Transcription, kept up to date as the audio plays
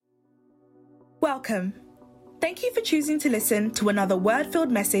Welcome. Thank you for choosing to listen to another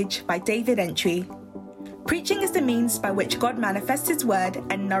word-filled message by David Entry. Preaching is the means by which God manifests His word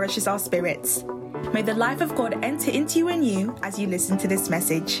and nourishes our spirits. May the life of God enter into you and you as you listen to this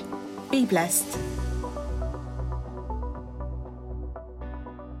message. Be blessed.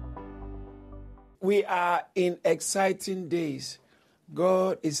 We are in exciting days.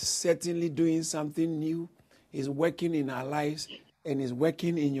 God is certainly doing something new. He's working in our lives and He's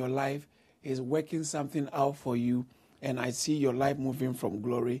working in your life. He's working something out for you. And I see your life moving from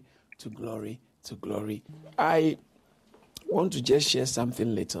glory to glory to glory. I want to just share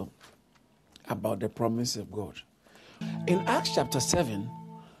something little about the promise of God. In Acts chapter 7,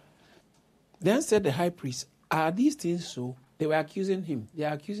 then said the high priest, "Are these things so?" They were accusing him. They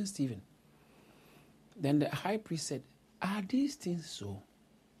are accusing Stephen. Then the high priest said, "Are these things so?"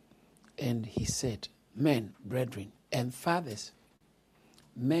 And he said, "Men, brethren, and fathers,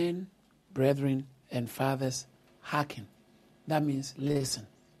 men, brethren, and fathers, hearken." That means listen.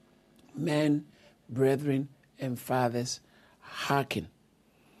 Men, brethren, and fathers, hearken.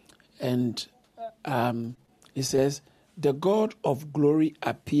 And he says, "The God of glory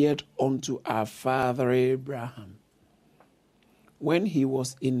appeared unto our father Abraham when he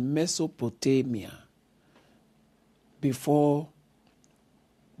was in Mesopotamia, before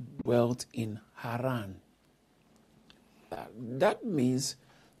dwelt in Haran." That means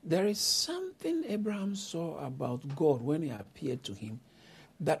there is something Abraham saw about God when he appeared to him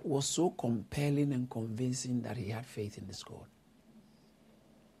that was so compelling and convincing that he had faith in this God.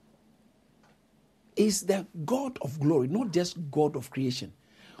 Is the God of glory, not just God of creation.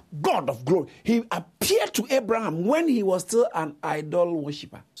 God of glory. He appeared to Abraham when he was still an idol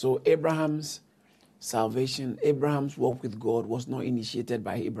worshiper. So Abraham's salvation, Abraham's walk with God was not initiated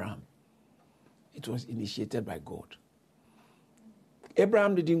by Abraham. It was initiated by God.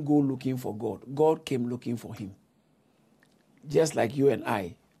 Abraham didn't go looking for God. God came looking for him. Just like you and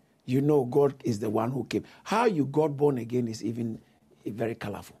I. You know God is the one who came. How you got born again is even very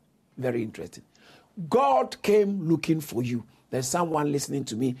colorful, very interesting. God came looking for you. There's someone listening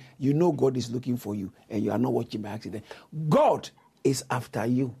to me. You know God is looking for you and you are not watching by accident. God is after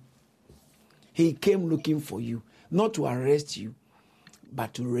you. He came looking for you, not to arrest you,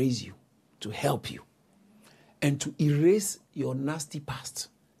 but to raise you, to help you, and to erase your nasty past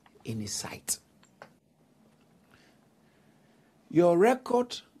in His sight. Your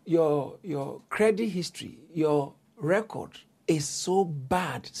record, your credit history, your record is so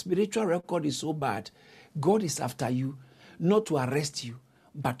bad. Spiritual record is so bad. God is after you, not to arrest you,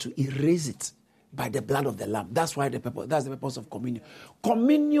 but to erase it by the blood of the Lamb. That's why that's the purpose of communion.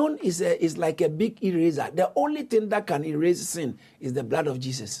 Communion is like a big eraser. The only thing that can erase sin is the blood of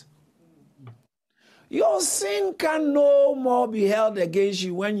Jesus. Your sin can no more be held against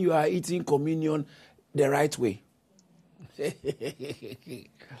you when you are eating communion the right way. You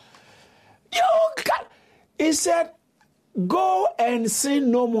can. He said, "Go and sin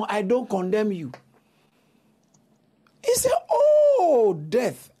no more. I don't condemn you." He said, "Oh,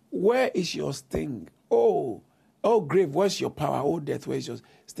 death, where is your sting? Oh, grave, where's your power? Oh, death, where is your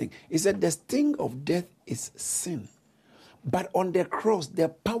sting?" He said, "The sting of death is sin. But on the cross, the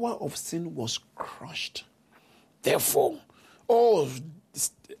power of sin was crushed. Therefore,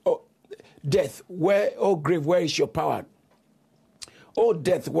 death, grave, where is your power? Oh,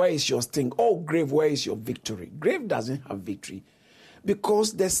 death, where is your sting? Oh, grave, where is your victory?" Grave doesn't have victory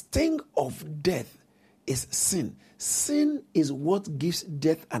because the sting of death is sin. Sin is what gives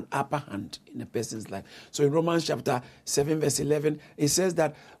death an upper hand in a person's life. So in Romans chapter 7, verse 11, it says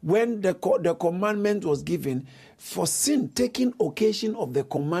that when the commandment was given, for sin, taking occasion of the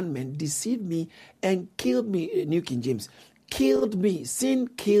commandment, deceived me and killed me. New King James, killed me. Sin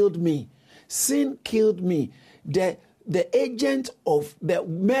killed me. Sin killed me. The agent of the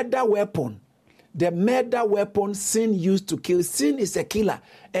murder weapon. The murder weapon sin used to kill. Sin is a killer,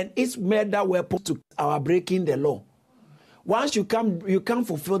 and its murder weapon to our breaking the law. Once you can't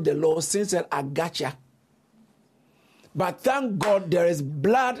fulfill the law, sin said, "I gotcha." But thank God there is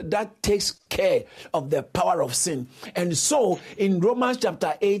blood that takes care of the power of sin. And so in Romans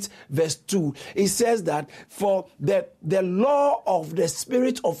chapter 8, verse 2, it says that for the law of the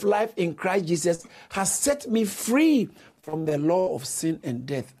Spirit of life in Christ Jesus has set me free from the law of sin and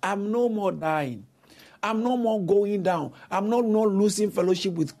death. I'm no more dying. I'm no more going down. I'm not losing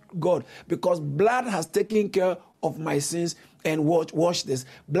fellowship with God because blood has taken care of my sins. And watch this.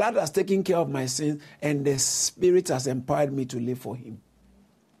 Blood has taken care of my sins and the Spirit has empowered me to live for Him.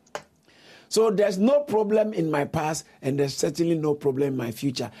 So there's no problem in my past and there's certainly no problem in my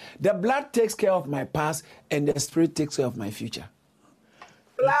future. The blood takes care of my past and the Spirit takes care of my future.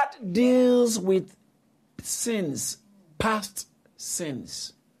 blood deals with sins, past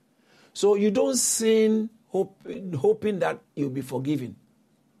sins. So you don't sin hoping that you'll be forgiven.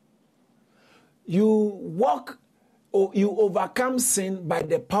 You walk or you overcome sin by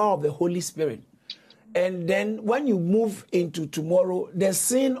the power of the Holy Spirit. And then when you move into tomorrow, the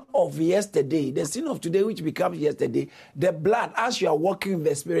sin of yesterday, the sin of today, which becomes yesterday, the blood, as you are walking in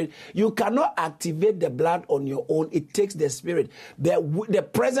the Spirit, you cannot activate the blood on your own. It takes the Spirit, the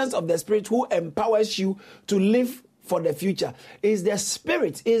presence of the Spirit who empowers you to live for the future. Is the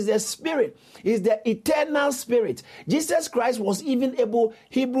Spirit, is the eternal Spirit. Jesus Christ was even able,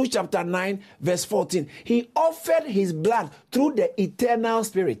 Hebrews chapter 9, verse 14, he offered his blood through the eternal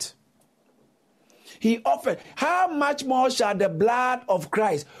Spirit. He offered. How much more shall the blood of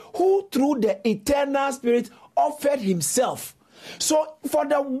Christ, who through the eternal Spirit offered himself? So for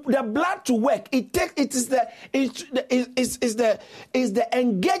the blood to work, it is the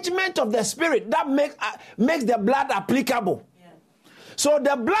engagement of the Spirit that makes the blood applicable. So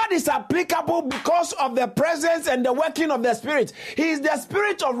the blood is applicable because of the presence and the working of the Spirit. He is the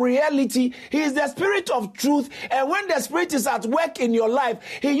Spirit of reality. He is the Spirit of truth. And when the Spirit is at work in your life,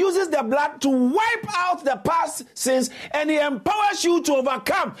 he uses the blood to wipe out the past sins and he empowers you to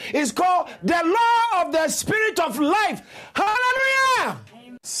overcome. It's called the law of the Spirit of life. Hallelujah!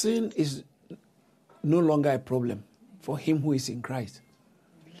 Sin is no longer a problem for him who is in Christ.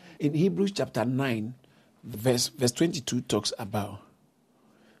 In Hebrews chapter 9, verse 22 talks about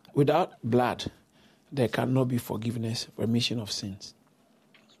without blood, there cannot be forgiveness, remission of sins.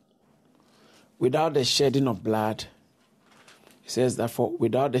 Without the shedding of blood, it says that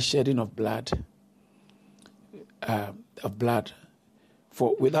without the shedding of blood,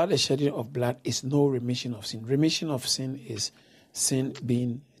 without the shedding of blood is no remission of sin. Remission of sin is sin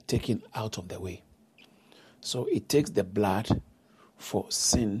being taken out of the way. So it takes the blood for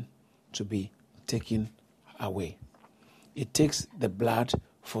sin to be taken away. It takes the blood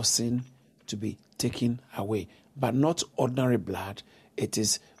for sin to be taken away, but not ordinary blood. It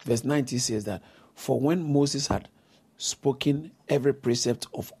is, verse 90 says that, for when Moses had spoken every precept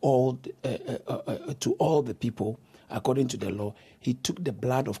of all to all the people according to the law, he took the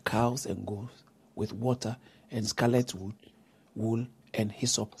blood of cows and goats with water and scarlet wool and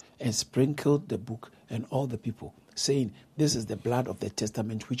hyssop and sprinkled the book and all the people, saying, this is the blood of the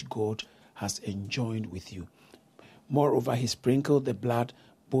testament which God has enjoined with you. Moreover, he sprinkled with blood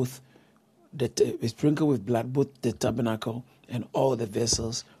both the tabernacle and all the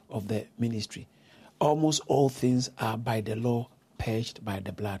vessels of the ministry. Almost all things are by the law purged by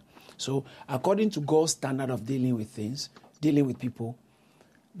the blood. So, according to God's standard of dealing with things, dealing with people,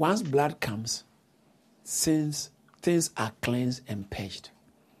 once blood comes, things are cleansed and purged.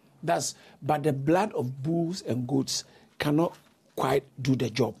 But the blood of bulls and goats cannot quite do the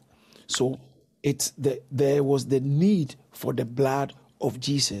job. So there was the need for the blood of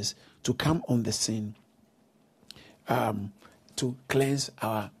Jesus to come on the scene to cleanse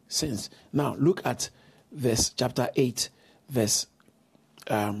our sins. Now look at chapter 8, verse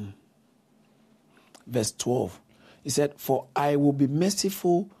 12. He said, "For I will be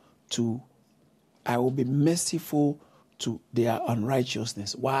merciful to their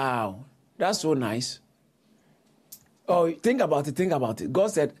unrighteousness." Wow, that's so nice. Oh, think about it.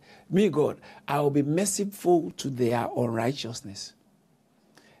 God said, me, God, I will be merciful to their unrighteousness.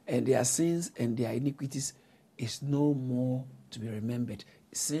 And their sins and their iniquities is no more to be remembered.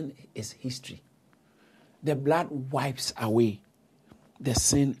 Sin is history. The blood wipes away the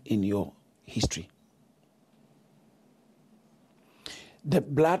sin in your history. The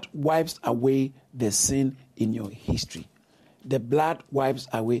blood wipes away the sin in your history. The blood wipes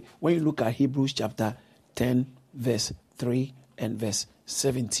away. When you look at Hebrews chapter 10, verse 3 and verse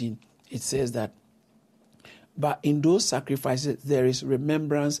 17, it says that, but in those sacrifices there is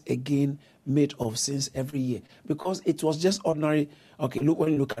remembrance again made of sins every year. Because it was just ordinary. Okay,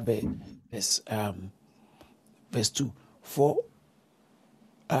 when you look at verse 2.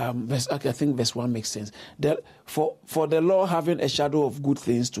 I think verse 1 makes sense. For the law having a shadow of good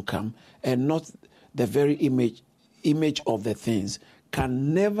things to come, and not the very image of the things,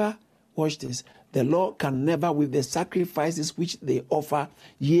 can never, watch this, the law can never, with the sacrifices which they offer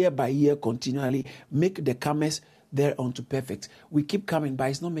year by year continually, make the comers thereunto perfect. We keep coming, but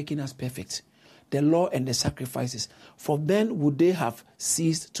it's not making us perfect. The law and the sacrifices, for then would they have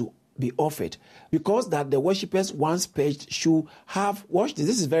ceased to be offered, because that the worshippers once purged should have, watch this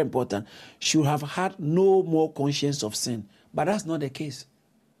is very important, should have had no more conscience of sin. But that's not the case.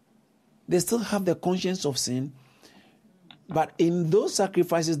 They still have the conscience of sin, but in those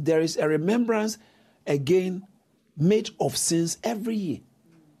sacrifices there is a remembrance again made of sins every year.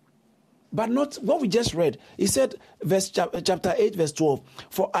 But not what we just read. He said, chapter 8, verse 12,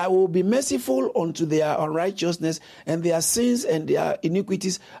 for I will be merciful unto their unrighteousness and their sins and their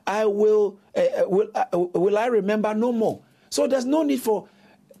iniquities. I will I remember no more. So there's no need for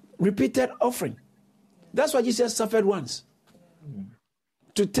repeated offering. That's why Jesus suffered once.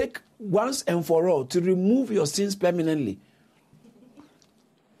 To take once and for all, to remove your sins permanently.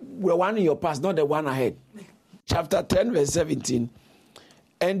 The one in your past, not the one ahead. Chapter 10, verse 17.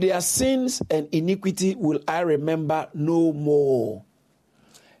 And their sins and iniquity will I remember no more.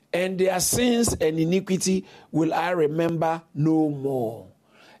 And their sins and iniquity will I remember no more.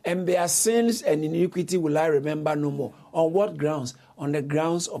 And their sins and iniquity will I remember no more. On what grounds? On the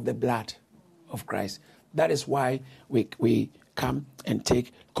grounds of the blood of Christ. That is why we come and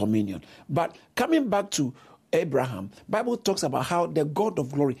take communion. But coming back to Abraham, Bible talks about how the God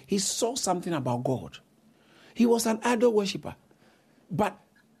of glory, he saw something about God. He was an idol worshiper. But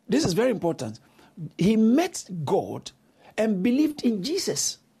this is very important. He met God and believed in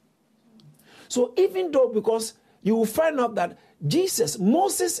Jesus. So even though, because you will find out that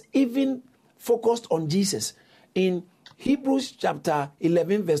Moses even focused on Jesus. In Hebrews chapter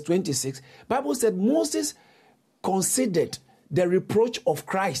 11, verse 26, Bible said Moses considered the reproach of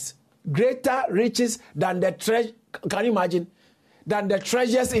Christ greater riches than the treasure. Can you imagine? Than the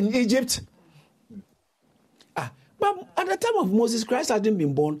treasures in Egypt. But at the time of Moses, Christ hadn't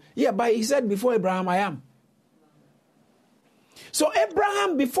been born. Yeah, but he said, before Abraham, I am. So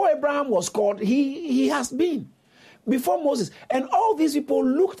Abraham, before Abraham was called, he has been. Before Moses. And all these people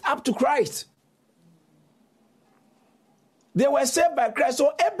looked up to Christ. They were saved by Christ.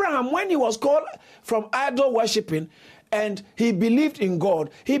 So Abraham, when he was called from idol worshipping, and he believed in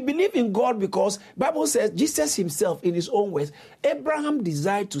God because Bible says, Jesus himself, in his own words, Abraham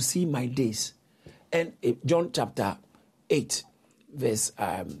desired to see my days. And John chapter 8, verse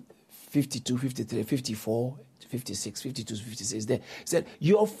 52, 53, 54, 56, 52, 56, there said,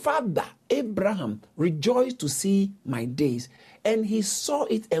 your father Abraham rejoiced to see my days, and he saw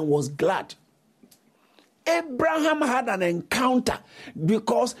it and was glad. Abraham had an encounter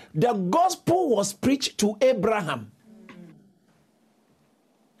because the gospel was preached to Abraham.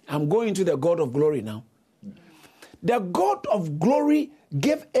 I'm going to the God of glory now. The God of glory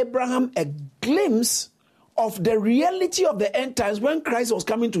gave Abraham a glimpse of the reality of the end times when Christ was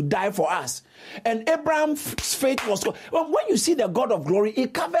coming to die for us. And Abraham's faith was... Well, when you see the God of glory,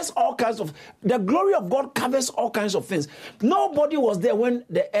 it covers all kinds of... The glory of God covers all kinds of things. Nobody was there when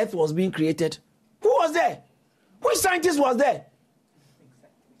the earth was being created. Who was there? Which scientist was there?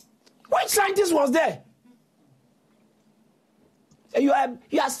 Which scientist was there? You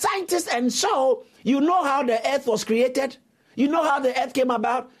are scientists, and so you know how the earth was created. You know how the earth came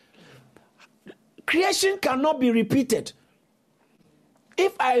about. Creation cannot be repeated.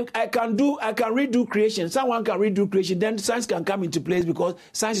 If I can redo creation, someone can redo creation, then science can come into place because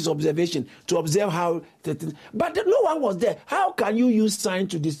science is observation, to observe how the thing. But no one was there. How can you use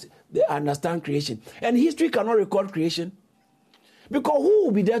science to understand creation? And history cannot record creation. Because who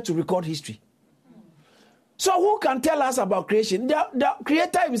will be there to record history? So who can tell us about creation? The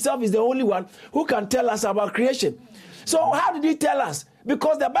Creator himself is the only one who can tell us about creation. So how did he tell us?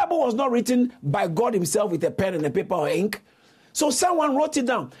 Because the Bible was not written by God himself with a pen and a paper or ink. So someone wrote it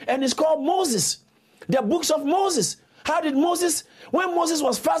down, and it's called Moses. The books of Moses. How did Moses, when Moses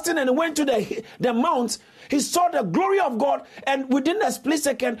was fasting and went to the mount, he saw the glory of God, and within a split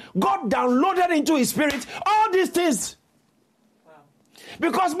second, God downloaded into his spirit all these things. Wow.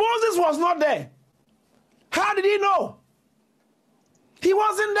 Because Moses was not there. How did he know? He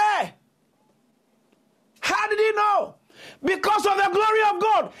wasn't there. How did he know? Because of the glory of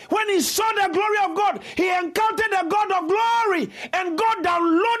God. When he saw the glory of God, he encountered the God of glory, and God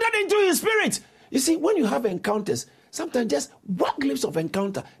downloaded into his spirit. You see, when you have encounters, sometimes just one glimpse of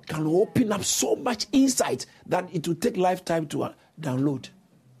encounter can open up so much insight that it will take lifetime to download.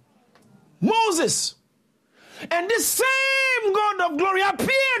 Moses. And this same God of glory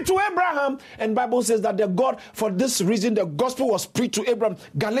appeared to Abraham. And Bible says that the God, for this reason, the gospel was preached to Abraham.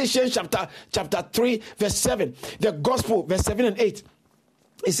 Galatians chapter 3, verse 7. The gospel, verse 7 and 8.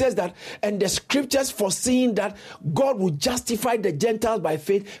 It says that, and the scriptures foreseeing that God would justify the Gentiles by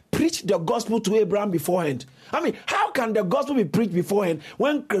faith, preached the gospel to Abraham beforehand. I mean, how can the gospel be preached beforehand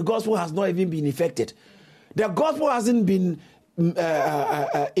when the gospel has not even been effected? The gospel hasn't been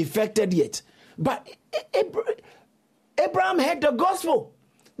effected yet. But Abraham heard the gospel.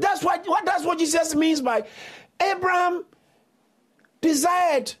 That's what Jesus means by Abraham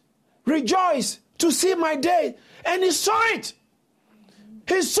desired, rejoiced to see my day. And he saw it.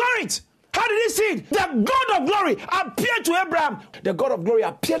 He saw it. How did he see it? The God of glory appeared to Abraham. The God of glory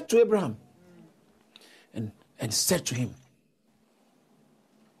appeared to Abraham and said to him,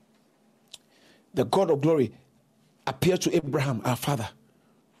 the God of glory appeared to Abraham, our father,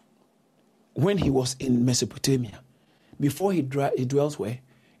 when he was in Mesopotamia. Before he dwelt where?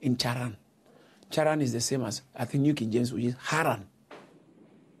 In Charan. Charan is the same as, I think, New King James, which is Haran.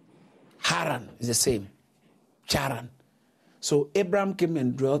 Haran is the same. Charan. So Abraham came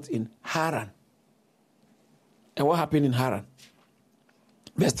and dwelt in Haran. And what happened in Haran?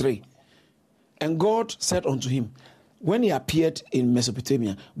 Verse 3. And God said unto him, when he appeared in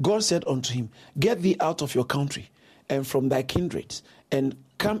Mesopotamia, God said unto him, get thee out of your country and from thy kindred, and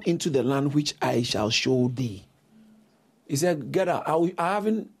come into the land which I shall show thee. He said, get out.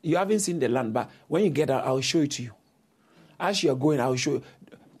 You haven't seen the land, but when you get out, I will show it to you. As you are going, I will show you.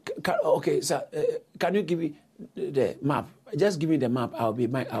 Okay, sir, can you give me the map? Just give me the map. I'll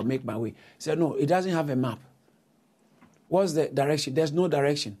make my way. He said, no, it doesn't have a map. What's the direction? There's no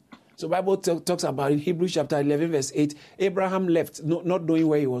direction. So Bible talks about in Hebrews chapter 11, verse 8, Abraham left, not knowing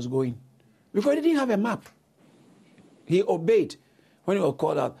where he was going. Because he didn't have a map. He obeyed when he was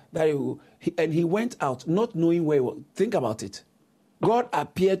called out. And he went out, not knowing where he was. Think about it. God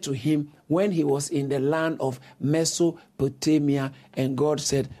appeared to him when he was in the land of Mesopotamia, and God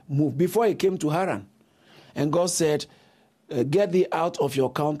said, move. Before he came to Haran. And God said, get thee out of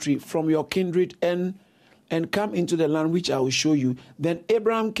your country, from your kindred, and come into the land which I will show you. Then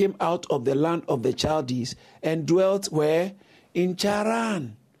Abraham came out of the land of the Chaldees and dwelt where? In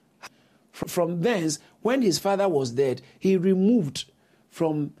Charan. From thence, when his father was dead, he removed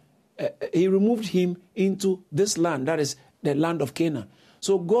him into this land, that is the land of Canaan.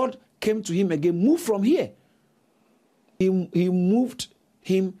 So God came to him again, move from here. He moved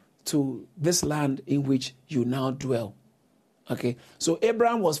him to this land in which you now dwell. Okay, so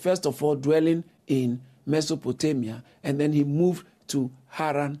Abraham was first of all dwelling in Mesopotamia, and then he moved to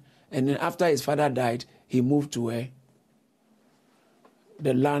Haran, and then after his father died, he moved to where?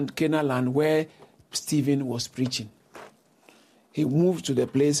 The land, Canaan land, where Stephen was preaching. He moved to the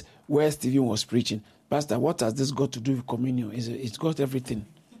place where Stephen was preaching. Pastor, what has this got to do with communion? It's got everything.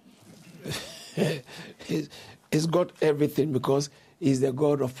 It's got everything because he's the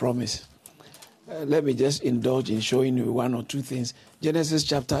God of promise. Let me just indulge in showing you one or two things. Genesis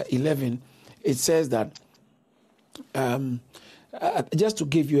chapter 11, it says that, just to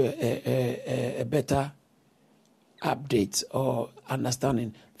give you a better update or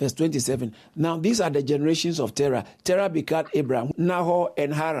understanding, verse 27. Now these are the generations of Terah. Terah begat Abraham, Nahor,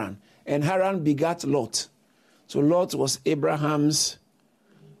 and Haran. And Haran begat Lot. So Lot was Abraham's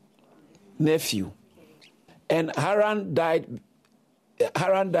nephew. And Haran died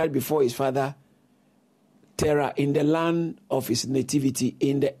before his father Terah in the land of his nativity,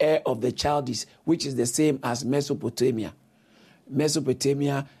 in the Ur of the Chaldees, which is the same as Mesopotamia.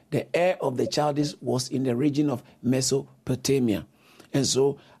 Mesopotamia, the Ur of the Chaldees was in the region of Mesopotamia. And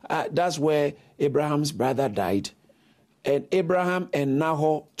so that's where Abraham's brother died. And Abraham and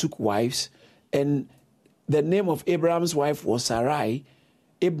Nahor took wives. And the name of Abraham's wife was Sarai.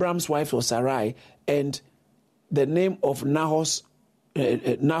 Abraham's wife was Sarai. And the name of Nahor's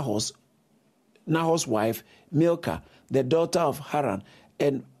wife, Milcah, the daughter of Haran,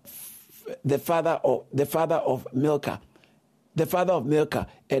 and the father of Milcah,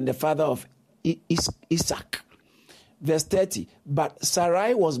 and the father of Isaac. Verse 30, but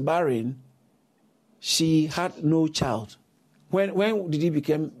Sarai was barren, she had no child. When did he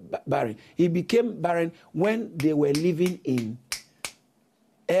become barren? He became barren when they were living in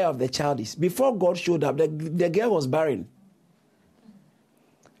Ur of the Chaldees. Before God showed up, the girl was barren.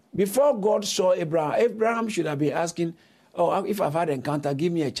 Before God saw Abraham should have been asking, oh, if I've had an encounter,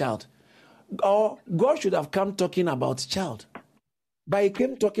 give me a child. Or God should have come talking about child. But he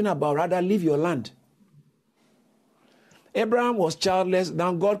came talking about, rather, leave your land. Abraham was childless.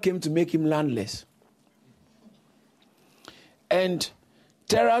 Now God came to make him landless. And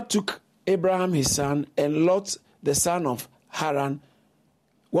Terah took Abraham his son and Lot the son of Haran.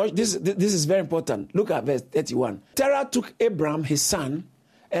 Watch this is very important. Look at verse 31. Terah took Abraham his son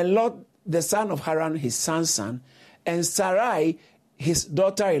and Lot the son of Haran his son's son, and Sarai his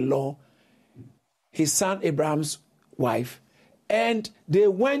daughter-in-law, his son Abraham's wife, and they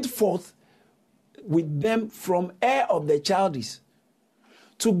went forth with them from Ur of the Chaldees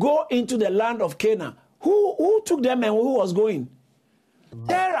to go into the land of Canaan. Who took them and who was going?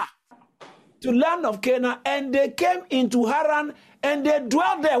 Terah, to land of Canaan, and they came into Haran and they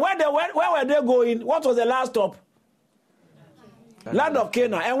dwelt there. Where were they going? What was the last stop? Land of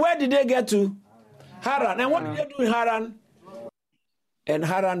Canaan. And where did they get to? Haran. And what did they do in Haran? and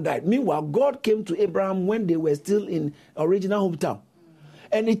Haran died. Meanwhile, God came to Abraham when they were still in original hometown.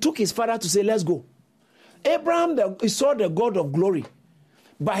 And he took his father to say, let's go. Abraham he saw the God of glory,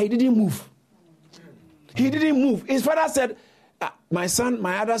 but he didn't move. He didn't move. His father said, my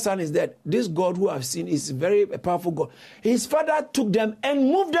other son is dead. This God who I've seen is a powerful God. His father took them and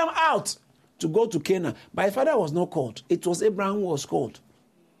moved them out to go to Canaan. But his father was not called. It was Abraham who was called.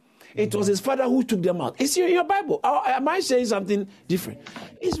 It was his father who took them out. It's in your Bible. Am I saying something different?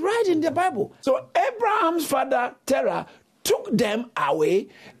 It's right in the Bible. So Abraham's father, Terah, took them away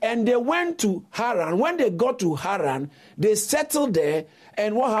and they went to Haran. When they got to Haran, they settled there.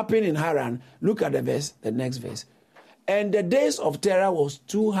 And what happened in Haran? Look at the next verse. And the days of Terah was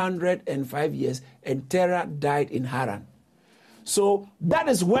 205 years, and Terah died in Haran. So that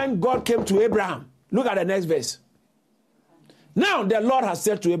is when God came to Abraham. Look at the next verse. Now the Lord has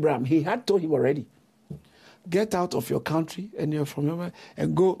said to Abraham, he had told him already, get out of your country and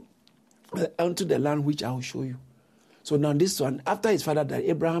and go unto the land which I will show you. So now this one, after his father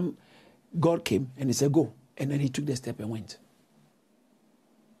died, God came and he said, go. And then he took the step and went.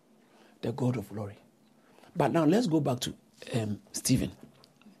 The God of glory. But now let's go back to Stephen.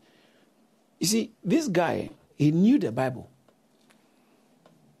 You see, this guy, he knew the Bible.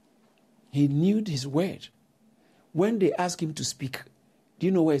 He knew his word. When they asked him to speak, do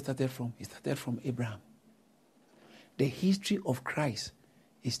you know where he started from? He started from Abraham. The history of Christ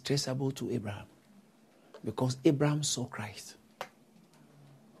is traceable to Abraham because Abraham saw Christ.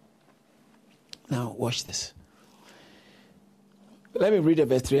 Now, watch this. Let me read the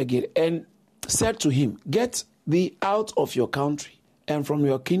verse 3 again. And said to him, get thee out of your country and from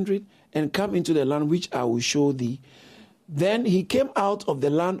your kindred and come into the land which I will show thee. Then he came out of the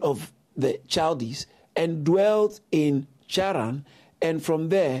land of the Chaldees and dwelt in Charan. And from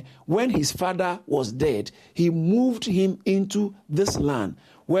there, when his father was dead, he moved him into this land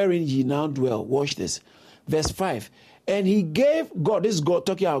wherein ye now dwell. Watch this. Verse 5. And he gave God, this is God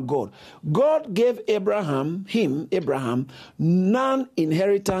talking about God. God gave Abraham, none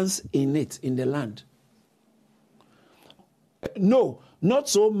inheritance in it, in the land. No, not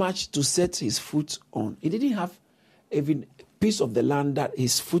so much to set his foot on. He didn't have even a piece of the land that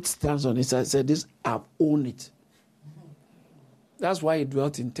his foot stands on. He said, this, I've owned it. That's why he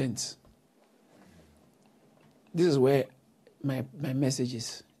dwelt in tents. This is where my message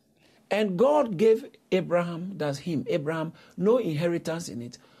is. And God gave Abraham, that's him, Abraham, no inheritance in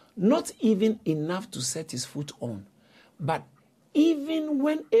it, not even enough to set his foot on. But even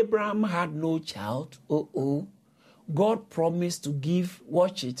when Abraham had no child, God promised to give,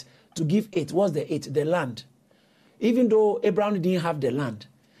 what's the land. Even though Abraham didn't have the land.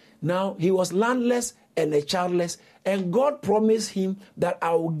 Now, he was landless and childless, and God promised him that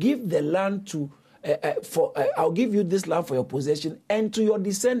I will give the land to I'll give you this land for your possession and to your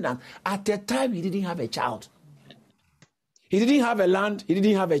descendants. At the time, he didn't have a child. He didn't have a land. He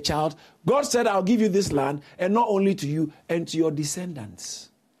didn't have a child. God said, I'll give you this land, and not only to you, and to your descendants.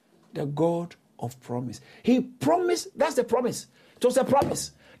 The God of promise. He promised. That's the promise. It was a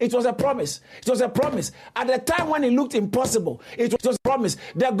promise. It was a promise. It was a promise. At the time when it looked impossible, it was a promise.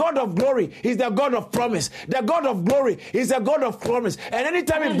 The God of glory is the God of promise. The God of glory is the God of promise. And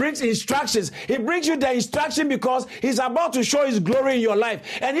anytime he brings instructions, he brings you the instruction because he's about to show his glory in your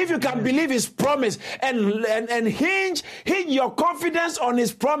life. And if you can believe his promise and hinge your confidence on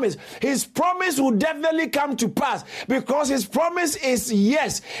his promise will definitely come to pass because his promise is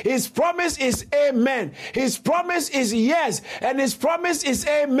yes. His promise is amen. His promise is yes. And his promise is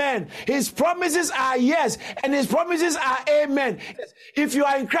amen. His promises are yes, and his promises are amen. If you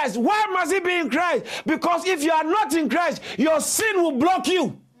are in Christ, why must he be in Christ? Because if you are not in Christ, your sin will block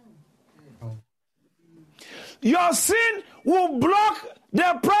you. Your sin will block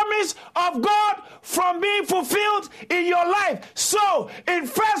the promise of God from being fulfilled in your life. So, in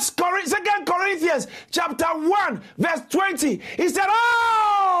 2 Corinthians chapter 1, verse 20, he said,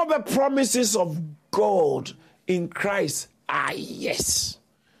 all the promises of God in Christ are yes.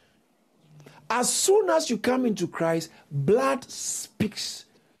 As soon as you come into Christ, blood speaks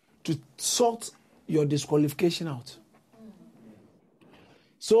to sort your disqualification out.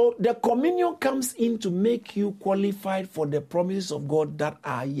 So the communion comes in to make you qualified for the promises of God that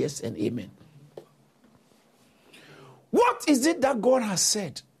are yes and amen. What is it that God has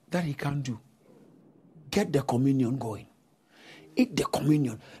said that he can do? Get the communion going. Eat the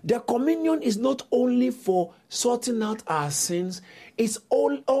communion. The communion is not only for sorting out our sins, it's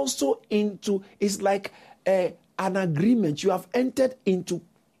like an agreement. You have entered into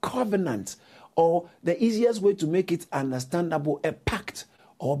covenant, or the easiest way to make it understandable, a pact,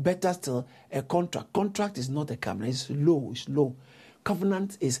 or better still, a contract. Contract is not a covenant, it's law.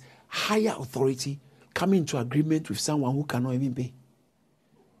 Covenant is higher authority coming into agreement with someone who cannot even pay.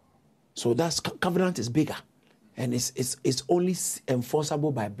 So that's covenant is bigger, and it's only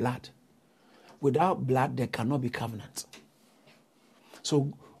enforceable by blood. Without blood, there cannot be covenant.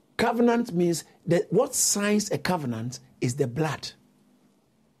 So covenant means that what signs a covenant is the blood.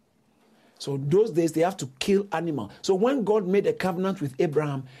 So those days they have to kill animal. So when God made a covenant with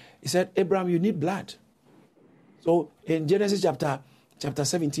Abraham, he said, Abraham, you need blood. So in Genesis chapter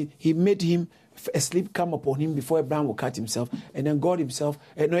 17, he made him a sleep come upon him before Abraham will cut himself. And then God himself,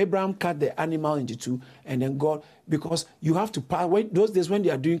 and Abraham cut the animal into two. And then God, because you have to pass, those days when they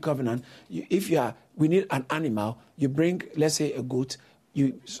are doing covenant, we need an animal, you bring, let's say, a goat,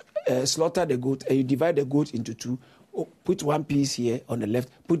 you slaughter the goat, and you divide the goat into two, put one piece here on the left,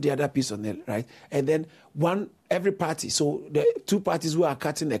 put the other piece on the right, and then every party, so the two parties who are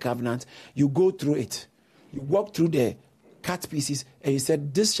cutting the covenant, you go through it. You walk through the cut pieces, and you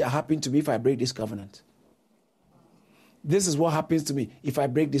said, this shall happen to me if I break this covenant. This is what happens to me if I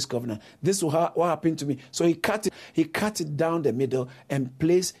break this covenant. This is what happened to me. So he cut it down the middle and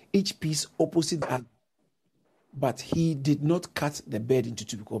placed each piece opposite. But he did not cut the bed into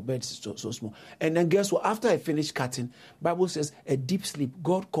two because bed is so small. And then guess what? After I finished cutting, Bible says a deep sleep.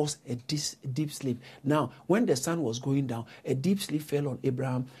 God caused a deep sleep. Now, when the sun was going down, a deep sleep fell on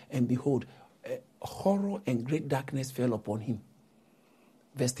Abraham, and behold, horror and great darkness fell upon him.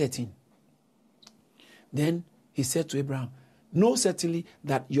 Verse 13. Then he said to Abraham, know certainly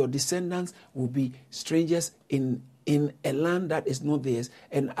that your descendants will be strangers in a land that is not theirs,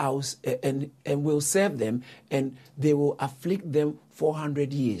 and will serve them, and they will afflict them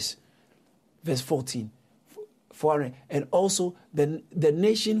 400 years. Verse 14. 400. And also the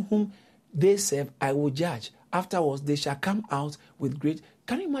nation whom they serve I will judge. Afterwards they shall come out with great...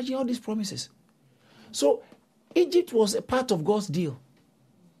 Can you imagine all these promises? So Egypt was a part of God's deal.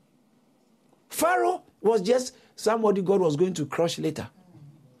 Pharaoh was just somebody God was going to crush later.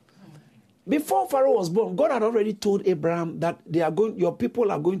 Before Pharaoh was born, God had already told Abraham that your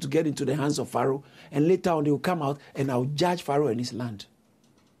people are going to get into the hands of Pharaoh, and later on they will come out and I will judge Pharaoh and his land.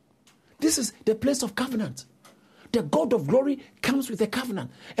 This is the place of covenant. The God of glory comes with a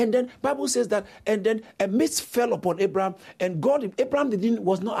covenant. And then Bible says that, and then a mist fell upon Abraham, and Abraham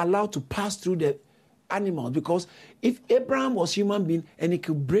was not allowed to pass through the animals, because if Abraham was human being and he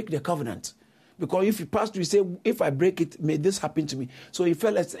could break the covenant, because if he passed through, he said, if I break it, may this happen to me. So he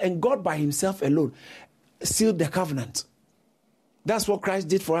fell, and God by himself alone sealed the covenant. That's what Christ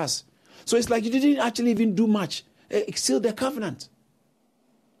did for us. So it's like you didn't actually even do much. He sealed the covenant.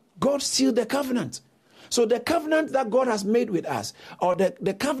 God sealed the covenant. So the covenant that God has made with us, or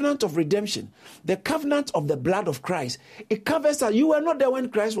the covenant of redemption, the covenant of the blood of Christ, it covers us. You were not there when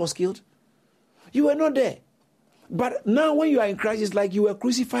Christ was killed. You were not there. But now when you are in Christ, it's like you were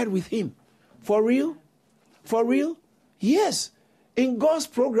crucified with him. For real? For real? Yes. In God's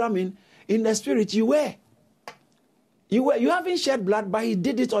programming, in the spirit, you were. You haven't shed blood, but he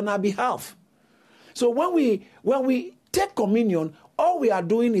did it on our behalf. So when we take communion, all we are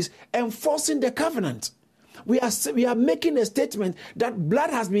doing is enforcing the covenant. We are making a statement that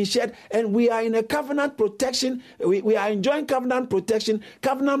blood has been shed, and we are in a covenant protection. We are enjoying covenant protection,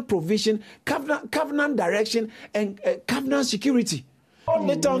 covenant provision, covenant direction, and covenant security. God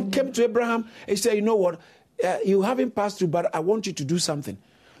later on came to Abraham and said, you know what, you haven't passed through, but I want you to do something.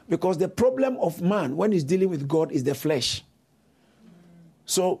 Because the problem of man when he's dealing with God is the flesh.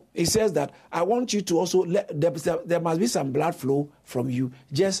 So he says that I want you to also, there must be some blood flow from you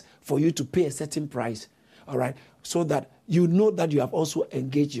just for you to pay a certain price. All right, so that you know that you have also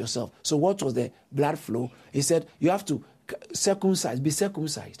engaged yourself. So what was the blood flow? He said you have to be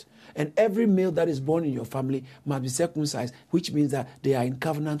circumcised. And every male that is born in your family must be circumcised, which means that they are in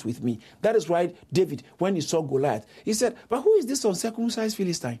covenant with me. That is why David, when he saw Goliath, he said, but who is this uncircumcised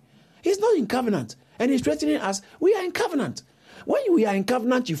Philistine? He's not in covenant. And he's threatening us. We are in covenant. When we are in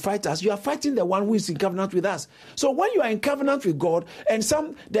covenant, you fight us. You are fighting the one who is in covenant with us. So when you are in covenant with God and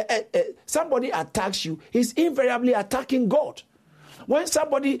somebody attacks you, he's invariably attacking God. When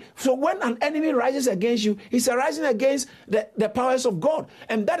an enemy rises against you, he's rising against the powers of God.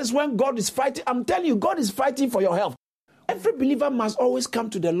 And that is when God is fighting. I'm telling you, God is fighting for your health. Every believer must always come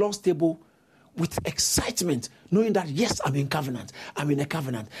to the Lord's table with excitement, knowing that, yes, I'm in covenant. I'm in a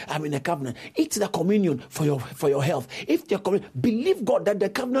covenant. I'm in a covenant. Eat the communion for your health. Believe God that the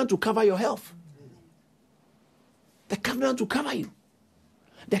covenant will cover your health. The covenant will cover you.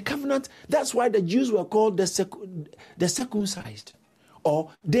 The covenant, that's why the Jews were called the circumcised,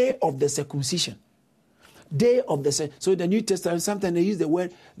 or day of the circumcision. Day of the so in the New Testament, sometimes they use the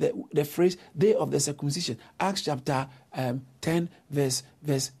word, the phrase, day of the circumcision. Acts chapter 10, verse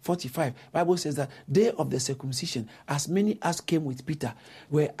 45. Bible says that day of the circumcision, as many as came with Peter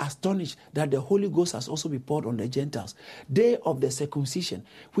were astonished that the Holy Ghost has also been poured on the Gentiles. Day of the circumcision,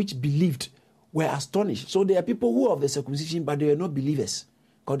 which believed, were astonished. So there are people who are of the circumcision, but they are not believers,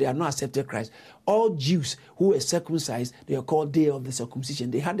 because they are not accepted Christ. All Jews who were circumcised, they are called day of the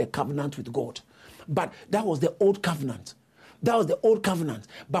circumcision. They had a covenant with God. But that was the old covenant. That was the old covenant.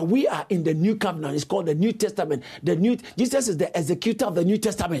 But we are in the new covenant. It's called the New Testament. Jesus is the executor of the New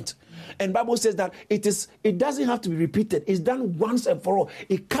Testament. And Bible says that it doesn't have to be repeated. It's done once and for all.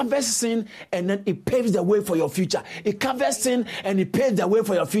 It covers sin and then it paves the way for your future. It covers sin and it paves the way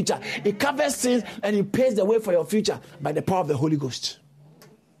for your future. It covers sin and it paves the way for your future by the power of the Holy Ghost.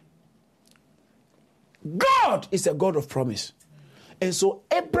 God is a God of promise. And so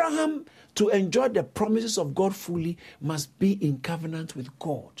Abraham, to enjoy the promises of God fully, must be in covenant with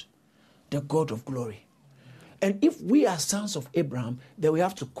God, the God of glory. And if we are sons of Abraham, then we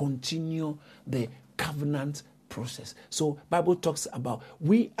have to continue the covenant process. So Bible talks about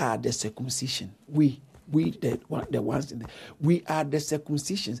we are the circumcision. We the ones in the, we are the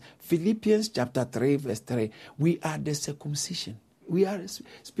circumcision. Philippians chapter 3 verse 3. We are the circumcision. We are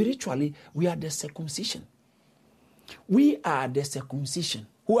spiritually, we are the circumcision. We are the circumcision.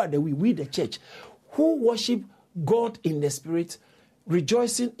 Who are the we? We, the church, who worship God in the spirit,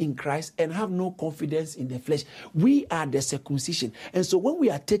 rejoicing in Christ, and have no confidence in the flesh. We are the circumcision. And so when we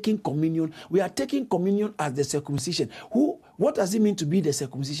are taking communion, we are taking communion as the circumcision. What does it mean to be the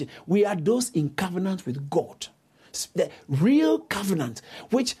circumcision? We are those in covenant with God. The real covenant,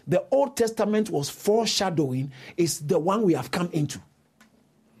 which the Old Testament was foreshadowing, is the one we have come into.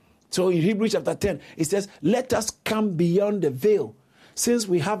 So in Hebrews chapter 10, it says, let us come beyond the veil. Since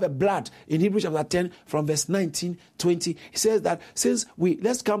we have a blood, in Hebrews chapter 10, from verse 19, 20, it says that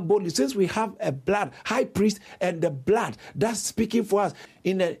let's come boldly, since we have a blood, high priest, and the blood that's speaking for us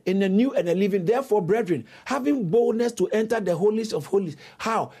in the new and the living. Therefore, brethren, having boldness to enter the holiest of holies.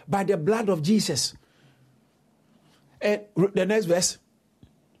 How? By the blood of Jesus. And the next verse.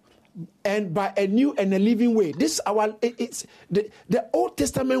 And by a new and a living way. It's the Old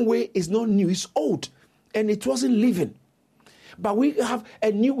Testament way is not new, it's old, and it wasn't living. But we have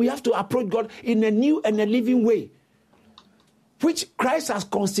to approach God in a new and a living way, which Christ has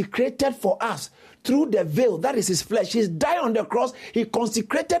consecrated for us through the veil, that is his flesh. He's died on the cross. He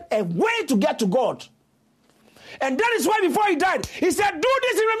consecrated a way to get to God. And that is why before he died, he said, do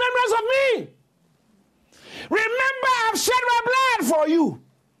this in remembrance of me. Remember, I've shed my blood for you.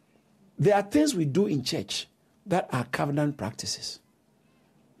 There are things we do in church that are covenant practices.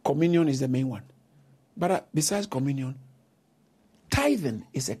 Communion is the main one. But besides communion, tithing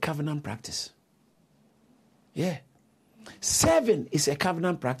is a covenant practice. Yeah. Serving is a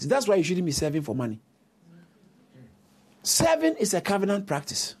covenant practice. That's why you shouldn't be serving for money. Serving is a covenant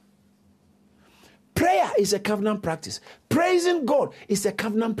practice. Prayer is a covenant practice. Praising God is a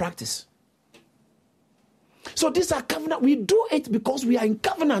covenant practice. So these are covenant. We do it because we are in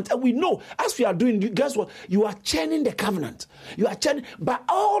covenant, and we know as we are doing, guess what? You are churning the covenant. You are churning, but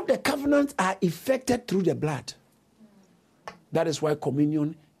all the covenants are effected through the blood. That is why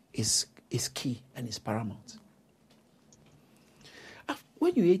communion is key and is paramount.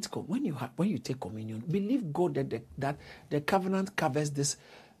 When you take communion, believe God that the covenant covers this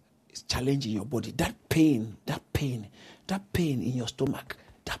challenge in your body, that pain in your stomach,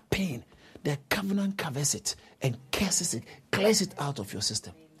 that pain. The covenant covers it and clears it out of your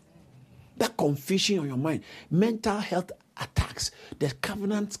system. That confusion on your mind, mental health attacks, the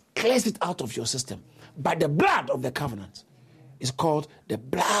covenant clears it out of your system by the blood of the covenant. It's called the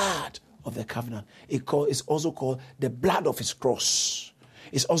blood of the covenant. It's also called the blood of his cross.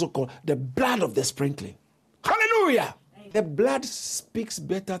 It's also called the blood of the sprinkling. Hallelujah! The blood speaks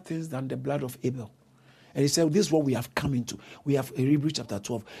better things than the blood of Abel. And he said, this is what we have come into. We have, in Hebrews chapter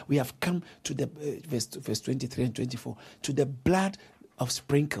 12, we have come to the verse 23 and 24, to the blood of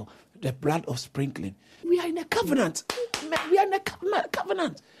sprinkle, the blood of sprinkling. We are in a covenant. We are in a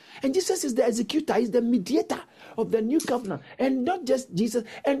covenant. And Jesus is the executor, he's the mediator of the new covenant. And not just Jesus.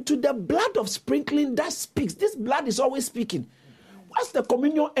 And to the blood of sprinkling that speaks. This blood is always speaking. Once the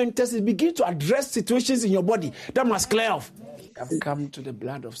communion enters, it begins to address situations in your body that must clear off. I've come to the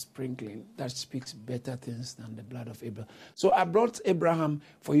blood of sprinkling that speaks better things than the blood of Abraham. So I brought Abraham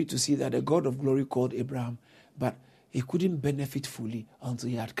for you to see that the God of glory called Abraham, but he couldn't benefit fully until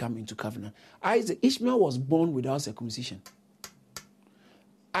he had come into covenant. Ishmael was born without circumcision.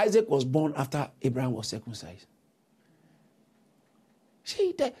 Isaac was born after Abraham was circumcised.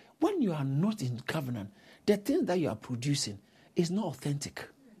 See, that when you are not in covenant, the things that you are producing is not authentic.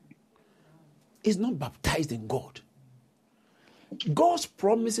 It's not baptized in God. God's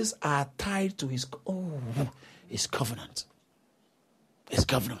promises are tied to his covenant. His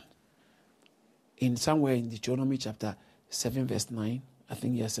covenant. In somewhere in Deuteronomy chapter 7 verse 9, I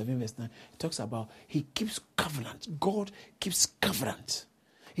think 7 verse 9, it talks about he keeps covenant. God keeps covenant.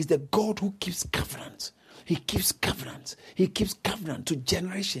 He's the God who keeps covenant. He keeps covenant. He keeps covenant to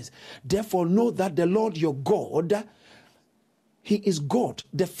generations. Therefore, know that the Lord your God, he is God,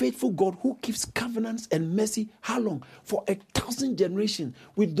 the faithful God who keeps covenants and mercy. How long? For 1,000 generations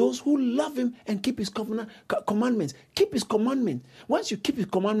with those who love him and keep his commandments. Keep his commandment. Once you keep his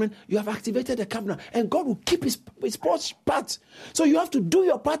commandment, you have activated the covenant, and God will keep his part. So you have to do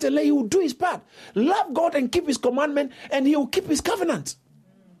your part, and he will do his part. Love God and keep his commandment, and he will keep his covenant.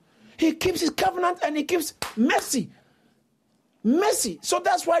 He keeps his covenant and he keeps mercy. Mercy. So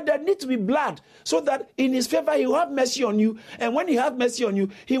that's why there needs to be blood, so that in his favor he will have mercy on you. And when he has mercy on you,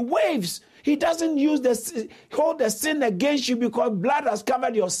 he waives. He doesn't hold the sin against you, because blood has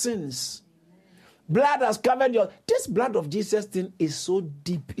covered your sins. Blood has covered this blood of Jesus thing is so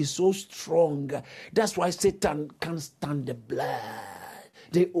deep, is so strong. That's why Satan can't stand the blood.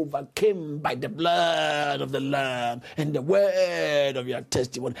 They overcame by the blood of the Lamb and the word of your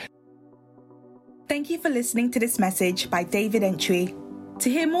testimony. Thank you for listening to this message by David Entry. To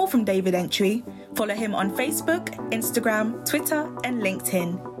hear more from David Entry, follow him on Facebook, Instagram, Twitter, and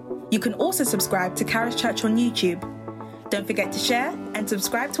LinkedIn. You can also subscribe to Charis Church on YouTube. Don't forget to share and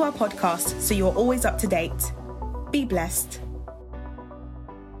subscribe to our podcast so you're always up to date. Be blessed.